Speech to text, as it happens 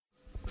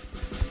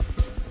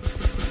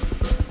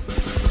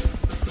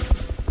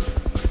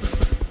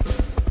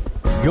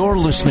You're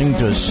listening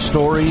to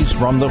Stories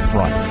from the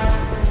Front.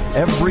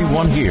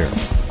 Everyone here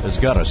has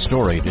got a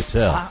story to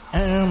tell.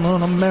 I am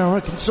an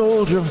American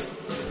soldier,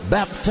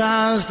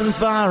 baptized in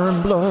fire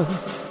and blood.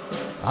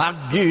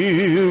 I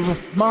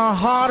give my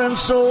heart and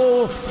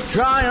soul,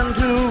 trying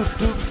to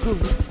do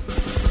good.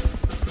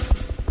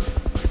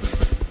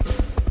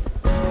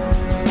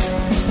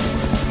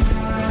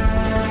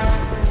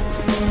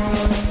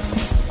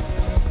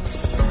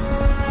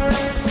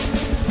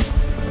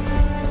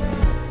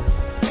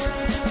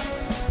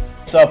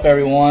 What's up,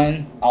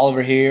 everyone?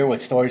 Oliver here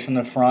with Stories from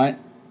the Front.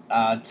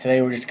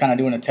 Today we're just kind of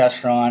doing a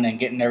test run and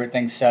getting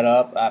everything set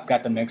up. I've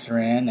got the mixer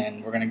in,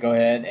 and we're going to go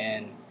ahead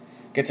and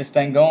get this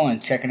thing going,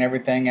 checking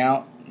everything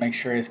out, make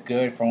sure it's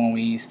good for when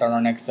we start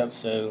our next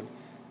episode.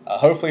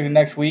 Hopefully the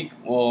next week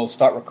we'll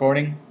start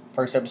recording.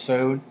 First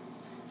episode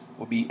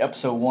will be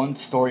episode 1,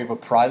 Story of a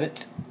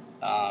Private.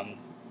 Trying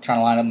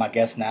to line up my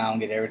guests now and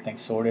get everything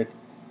sorted.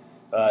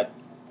 But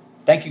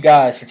thank you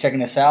guys for checking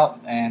this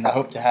out, and I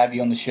hope to have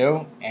you on the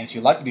show. And if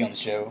you'd like to be on the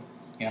show,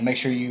 make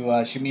sure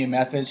you shoot me a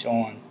message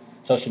on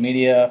social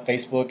media,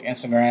 Facebook,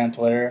 Instagram,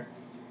 Twitter,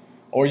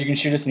 or you can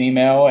shoot us an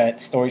email at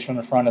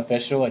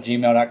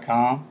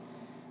storiesfromthefrontofficial@gmail.com.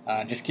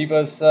 Just keep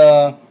us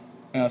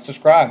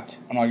subscribed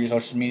on all your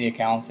social media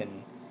accounts,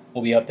 and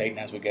we'll be updating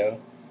as we go.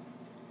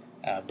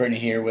 Brittany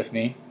here with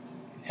me,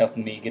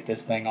 helping me get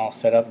this thing all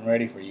set up and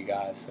ready for you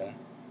guys. So.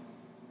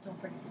 Don't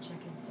forget to check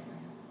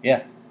Instagram.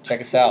 Yeah, check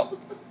us out.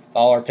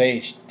 Follow our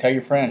page. Tell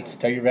your friends.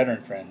 Tell your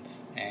veteran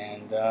friends.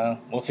 And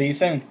we'll see you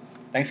soon.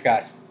 Thanks,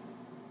 guys.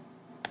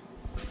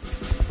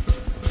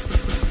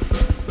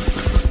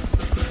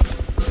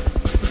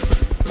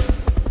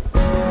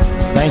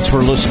 Thanks for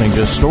listening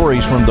to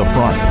Stories from the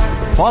Front.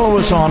 Follow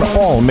us on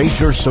all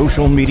major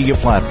social media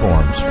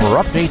platforms for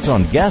updates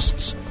on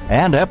guests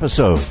and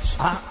episodes.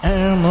 I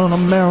am an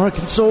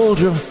American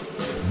soldier,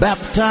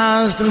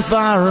 baptized in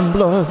fire and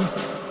blood.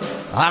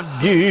 I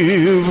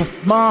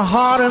give my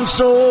heart and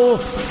soul,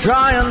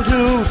 trying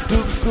to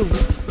do good.